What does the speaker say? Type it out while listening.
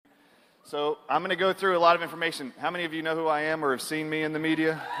So I'm going to go through a lot of information. How many of you know who I am or have seen me in the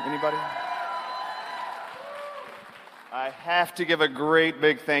media? Anybody? I have to give a great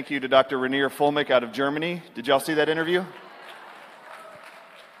big thank you to Dr. Rainier Fulmick out of Germany. Did y'all see that interview?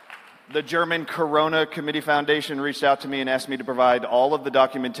 The German Corona Committee Foundation reached out to me and asked me to provide all of the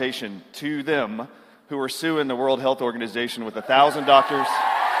documentation to them who are suing the World Health Organization with 1,000 doctors.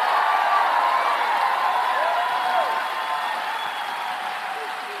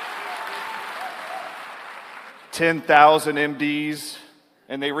 $10,000 MDs,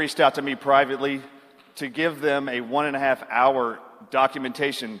 and they reached out to me privately to give them a 1.5-hour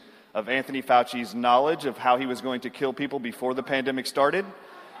documentation of Anthony Fauci's knowledge of how he was going to kill people before the pandemic started,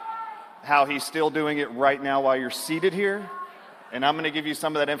 how he's still doing it right now while you're seated here, and I'm going to give you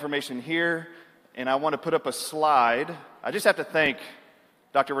some of that information here, and I want to put up a slide. I just have to thank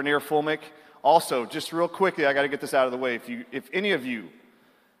Dr. Rainier Fulmick. Also, just real quickly, I got to get this out of the way. If any of you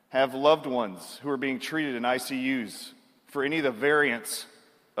have loved ones who are being treated in ICUs for any of the variants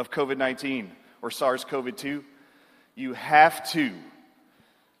of COVID-19 or SARS-CoV-2, you have to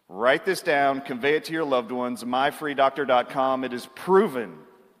write this down, convey it to your loved ones, myfreedoctor.com. It is proven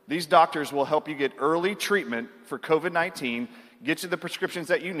these doctors will help you get early treatment for COVID-19, get you the prescriptions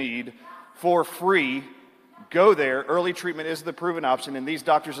that you need for free. Go there. Early treatment is the proven option, and these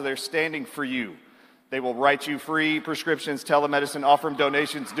doctors are there standing for you. They will write you free prescriptions, telemedicine, offer them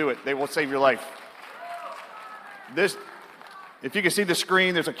donations, do it. They will save your life. If you can see the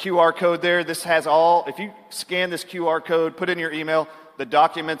screen, there's a QR code there. This has if you scan this QR code, put in your email, the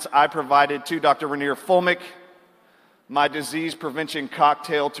documents I provided to Dr. Rainier Fulmick, my disease prevention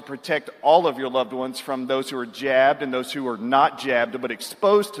cocktail to protect all of your loved ones from those who are jabbed and those who are not jabbed, but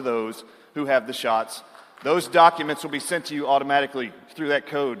exposed to those who have the shots. Those documents will be sent to you automatically through that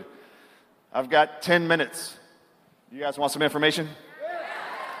code. I've got 10 minutes. You guys want some information?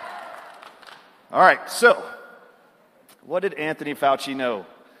 All right, so what did Anthony Fauci know?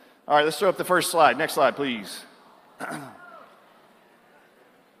 All right, let's throw up the first slide. Next slide, please.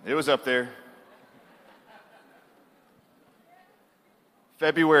 It was up there.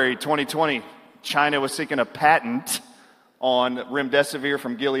 February 2020, China was seeking a patent on remdesivir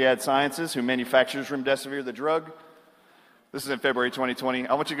from Gilead Sciences, who manufactures remdesivir, the drug. This is in February 2020.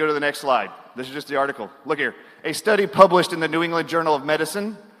 I want you to go to the next slide. This is just the article. Look here. A study published in the New England Journal of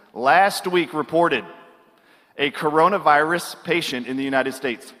Medicine last week reported a coronavirus patient in the United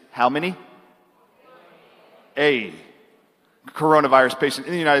States. How many? A coronavirus patient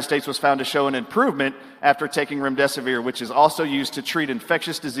in the United States was found to show an improvement after taking remdesivir, which is also used to treat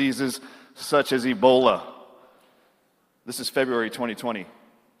infectious diseases such as Ebola. This is February 2020.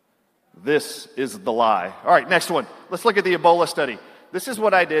 This is the lie. All right, next one. Let's look at the Ebola study. This is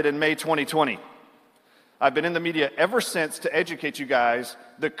what I did in May 2020. I've been in the media ever since to educate you guys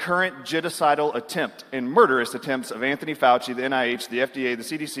the current genocidal attempt and murderous attempts of Anthony Fauci, the NIH, the FDA,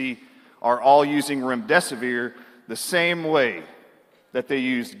 the CDC are all using remdesivir the same way that they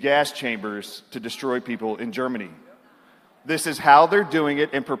used gas chambers to destroy people in Germany. This is how they're doing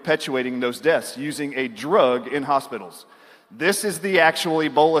it and perpetuating those deaths, using a drug in hospitals. This is the actual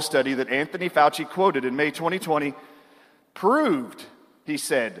Ebola study that Anthony Fauci quoted in May 2020, proved, he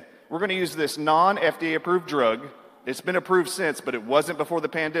said, we're going to use this non-FDA approved drug. It's been approved since, but it wasn't before the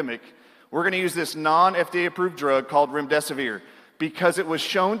pandemic. We're going to use this non-FDA approved drug called remdesivir because it was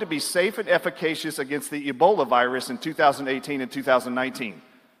shown to be safe and efficacious against the Ebola virus in 2018 and 2019.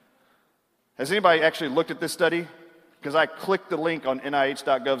 Has anybody actually looked at this study? Because I clicked the link on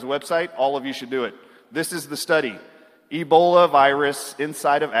NIH.gov's website. All of you should do it. This is the study. Ebola virus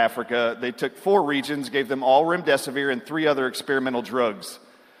inside of Africa. They took 4 regions, gave them all remdesivir and 3 other experimental drugs.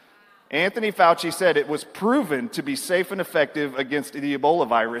 Anthony Fauci said it was proven to be safe and effective against the Ebola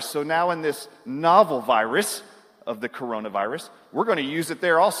virus. So now in this novel virus of the coronavirus, we're going to use it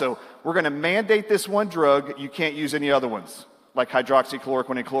there also. We're going to mandate this one drug. You can't use any other ones, like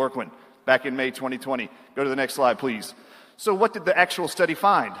hydroxychloroquine and chloroquine, back in May 2020. Go to the next slide, please. So what did the actual study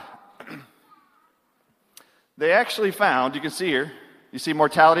find? They actually found, you can see here, you see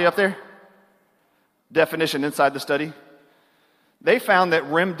mortality up there? Definition inside the study. They found that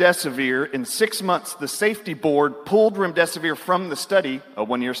remdesivir, in 6 months, the safety board pulled remdesivir from the study, a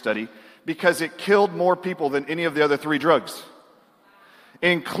 1-year study, because it killed more people than any of the other 3 drugs,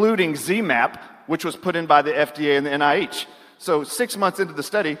 including ZMapp, which was put in by the FDA and the NIH. So 6 months into the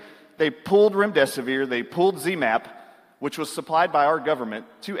study, they pulled remdesivir, they pulled ZMapp, which was supplied by our government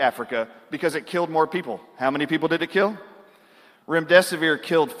to Africa because it killed more people. How many people did it kill? Remdesivir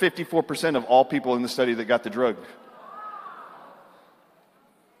killed 54% of all people in the study that got the drug.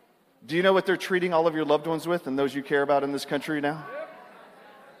 Do you know what they're treating all of your loved ones with and those you care about in this country now?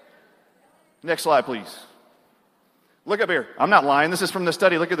 Next slide, please. Look up here. I'm not lying. This is from the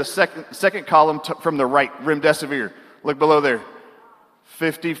study. Look at the second column from the right, remdesivir. Look below there.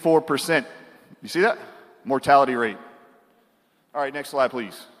 54%. You see that? Mortality rate. All right, next slide,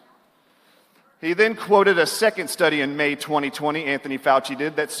 please. He then quoted a second study in May 2020, Anthony Fauci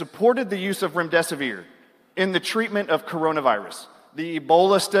did, that supported the use of remdesivir in the treatment of coronavirus. The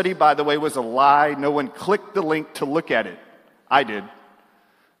Ebola study, by the way, was a lie. No one clicked the link to look at it. I did.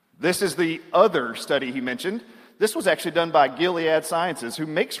 This is the other study he mentioned. This was actually done by Gilead Sciences, who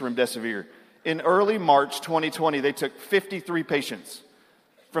makes remdesivir. In early March 2020, they took 53 patients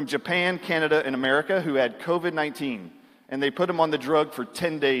from Japan, Canada, and America who had COVID-19, and they put them on the drug for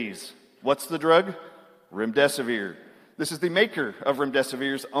 10 days. What's the drug? Remdesivir. This is the maker of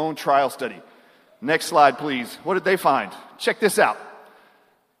remdesivir's own trial study. Next slide, please. What did they find? Check this out.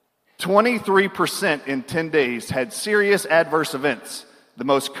 23% in 10 days had serious adverse events. The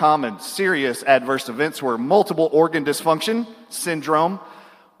most common serious adverse events were multiple organ dysfunction syndrome,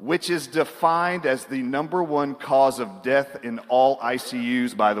 which is defined as the number one cause of death in all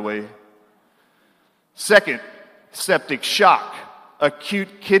ICUs, by the way. Second, septic shock, acute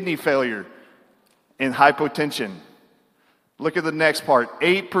kidney failure, and hypotension. Look at the next part.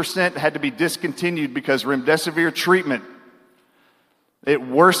 8% had to be discontinued because remdesivir treatment. It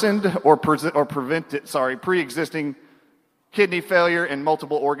worsened or prevented pre-existing kidney failure and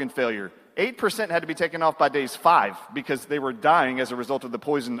multiple organ failure. 8% had to be taken off by days 5 because they were dying as a result of the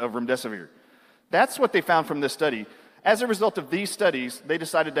poison of remdesivir. That's what they found from this study. As a result of these studies, they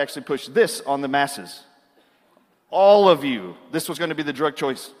decided to actually push this on the masses. All of you, this was going to be the drug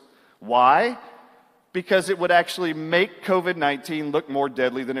choice. Why? Because it would actually make COVID-19 look more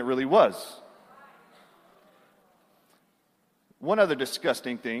deadly than it really was. One other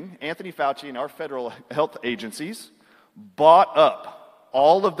disgusting thing, Anthony Fauci and our federal health agencies bought up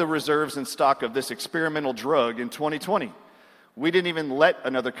all of the reserves and stock of this experimental drug in 2020. We didn't even let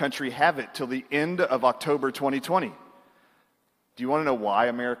another country have it till the end of October 2020. Do you want to know why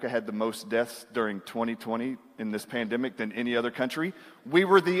America had the most deaths during 2020 in this pandemic than any other country? We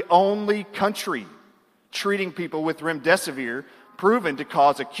were the only country treating people with remdesivir proven to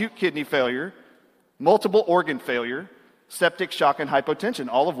cause acute kidney failure, multiple organ failure, septic shock, and hypotension,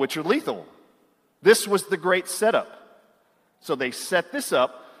 all of which are lethal. This was the great setup. So they set this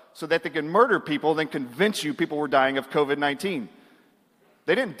up so that they could murder people, then convince you people were dying of COVID-19.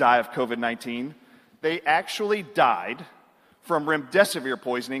 They didn't die of COVID-19. They actually died from remdesivir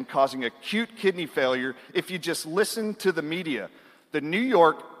poisoning causing acute kidney failure. If you just listen to the media, the New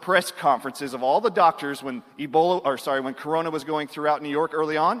York press conferences of all the doctors when Corona was going throughout New York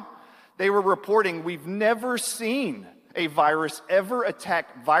early on, they were reporting we've never seen a virus ever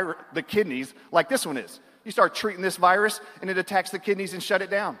attack the kidneys like this one is. You start treating this virus and it attacks the kidneys and shut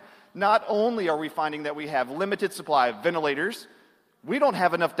it down. Not only are we finding that we have limited supply of ventilators, we don't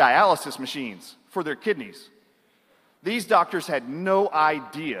have enough dialysis machines for their kidneys. These doctors had no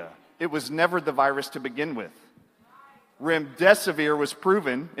idea it was never the virus to begin with. Remdesivir was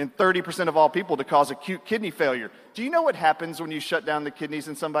proven in 30% of all people to cause acute kidney failure. Do you know what happens when you shut down the kidneys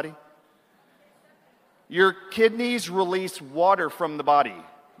in somebody? Your kidneys release water from the body.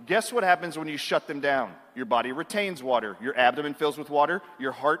 Guess what happens when you shut them down? Your body retains water. Your abdomen fills with water.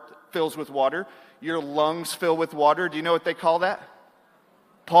 Your heart fills with water. Your lungs fill with water. Do you know what they call that?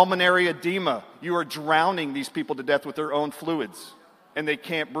 Pulmonary edema. You are drowning these people to death with their own fluids, and they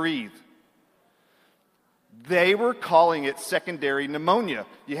can't breathe. They were calling it secondary pneumonia.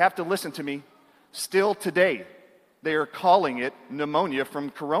 You have to listen to me. Still today, they are calling it pneumonia from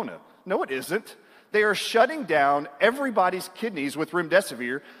corona. No, it isn't. They are shutting down everybody's kidneys with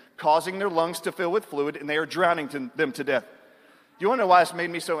remdesivir, causing their lungs to fill with fluid, and they are drowning them to death. Do you want to know why this made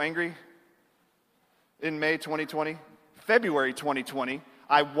me so angry? In May 2020, February 2020,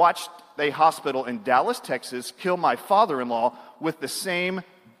 I watched a hospital in Dallas, Texas, kill my father-in-law with the same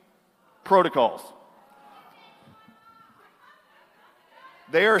protocols.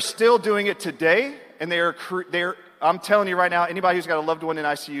 They are still doing it today, and I'm telling you right now, anybody who's got a loved one in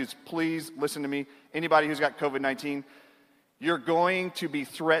ICUs, please listen to me. Anybody who's got COVID-19, you're going to be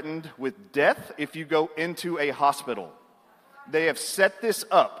threatened with death if you go into a hospital. They have set this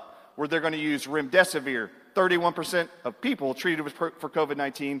up where they're going to use remdesivir. 31% of people treated for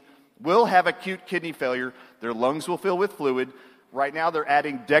COVID-19 will have acute kidney failure. Their lungs will fill with fluid. Right now, they're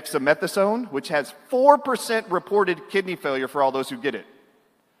adding dexamethasone, which has 4% reported kidney failure for all those who get it.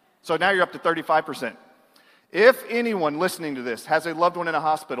 So now you're up to 35%. If anyone listening to this has a loved one in a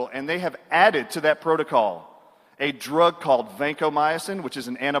hospital and they have added to that protocol a drug called vancomycin, which is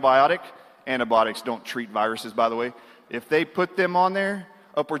an antibiotic. Antibiotics don't treat viruses, by the way. If they put them on there,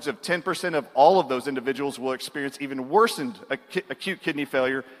 Upwards of 10% of all of those individuals will experience even worsened acute kidney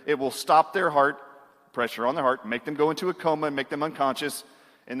failure. It will stop their heart, pressure on their heart, make them go into a coma and make them unconscious,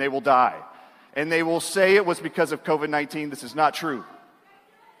 and they will die. And they will say it was because of COVID-19. This is not true.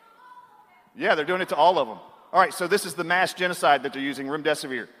 Yeah, they're doing it to all of them. All right, so this is the mass genocide that they're using,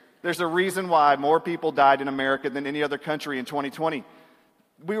 remdesivir. There's a reason why more people died in America than any other country in 2020.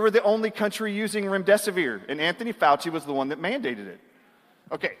 We were the only country using remdesivir, and Anthony Fauci was the one that mandated it.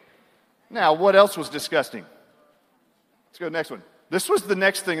 Okay, now what else was disgusting? Let's go to the next one. This was the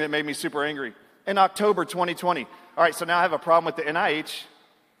next thing that made me super angry. In October 2020. All right, so now I have a problem with the NIH,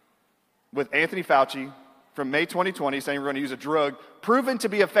 with Anthony Fauci, from May 2020 saying we're going to use a drug proven to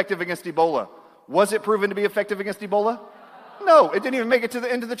be effective against Ebola. Was it proven to be effective against Ebola? No, it didn't even make it to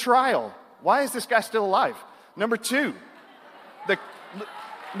the end of the trial. Why is this guy still alive? Number two.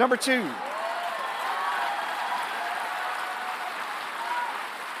 Number two.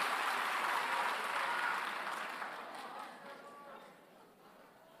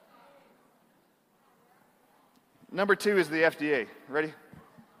 Number two is the FDA. Ready?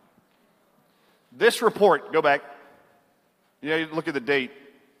 This report, go back. You look at the date.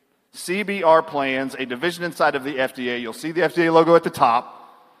 CBR plans, a division inside of the FDA. You'll see the FDA logo at the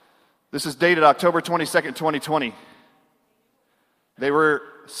top. This is dated October 22nd, 2020. They were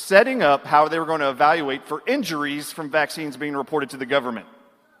setting up how they were going to evaluate for injuries from vaccines being reported to the government.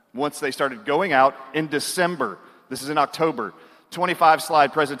 Once they started going out in December. This is in October.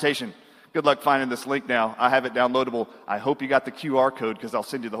 25-slide presentation. Good luck finding this link now. I have it downloadable. I hope you got the QR code because I'll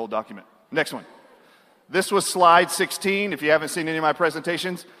send you the whole document. Next one. This was slide 16. If you haven't seen any of my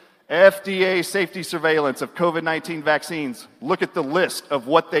presentations, FDA safety surveillance of COVID-19 vaccines. Look at the list of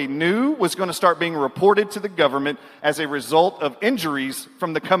what they knew was going to start being reported to the government as a result of injuries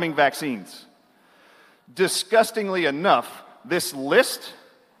from the coming vaccines. Disgustingly enough, this list,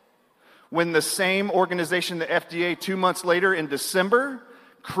 when the same organization, the FDA, 2 months later in December,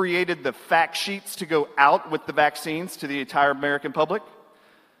 created the fact sheets to go out with the vaccines to the entire American public,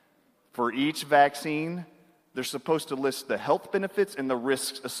 for each vaccine, they're supposed to list the health benefits and the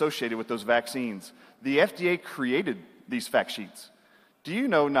risks associated with those vaccines. The FDA created these fact sheets. Do you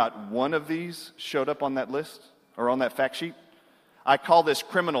know not one of these showed up on that list or on that fact sheet? I call this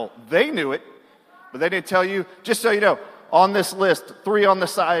criminal. They knew it, but they didn't tell you. Just so you know, on this list, 3 on the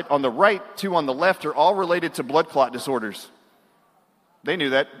side, on the right, 2 on the left are all related to blood clot disorders. They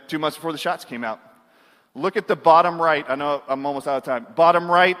knew that 2 months before the shots came out. Look at the bottom right. I know I'm almost out of time.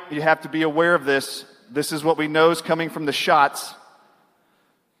 Bottom right, you have to be aware of this. This is what we know is coming from the shots.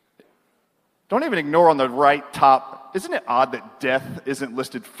 Don't even ignore on the right top. Isn't it odd that death isn't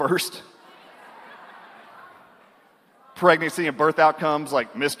listed first? Pregnancy and birth outcomes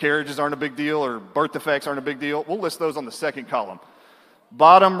like miscarriages aren't a big deal or birth defects aren't a big deal. We'll list those on the second column.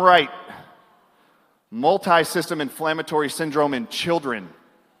 Bottom right, multi-system inflammatory syndrome in children.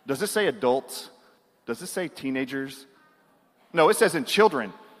 Does it say adults? Does it say teenagers? No, it says in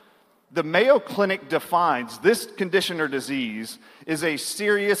children. The Mayo Clinic defines this condition or disease is a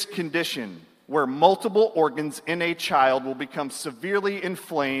serious condition where multiple organs in a child will become severely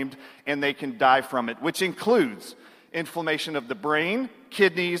inflamed and they can die from it, which includes inflammation of the brain,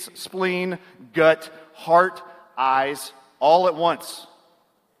 kidneys, spleen, gut, heart, eyes, all at once.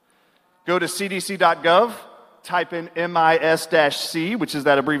 Go to cdc.gov, type in MIS-C, which is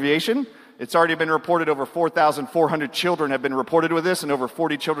that abbreviation. It's already been reported over 4,400 children have been reported with this, and over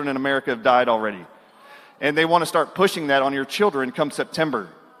 40 children in America have died already. And they want to start pushing that on your children come September.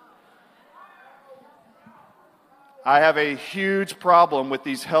 I have a huge problem with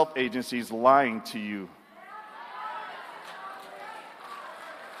these health agencies lying to you.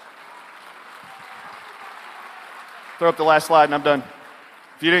 Throw up the last slide and I'm done.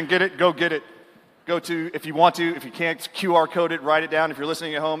 If you didn't get it, go get it. Go to, if you want to, if you can't, QR code it, write it down. If you're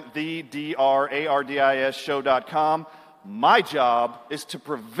listening at home, thedrardisshow.com. My job is to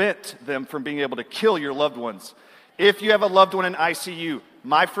prevent them from being able to kill your loved ones. If you have a loved one in ICU,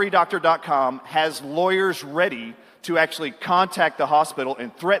 myfreedoctor.com has lawyers ready to actually contact the hospital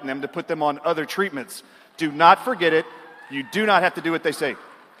and threaten them to put them on other treatments. Do not forget it. You do not have to do what they say.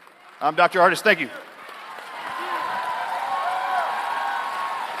 I'm Dr. Ardis. Thank you.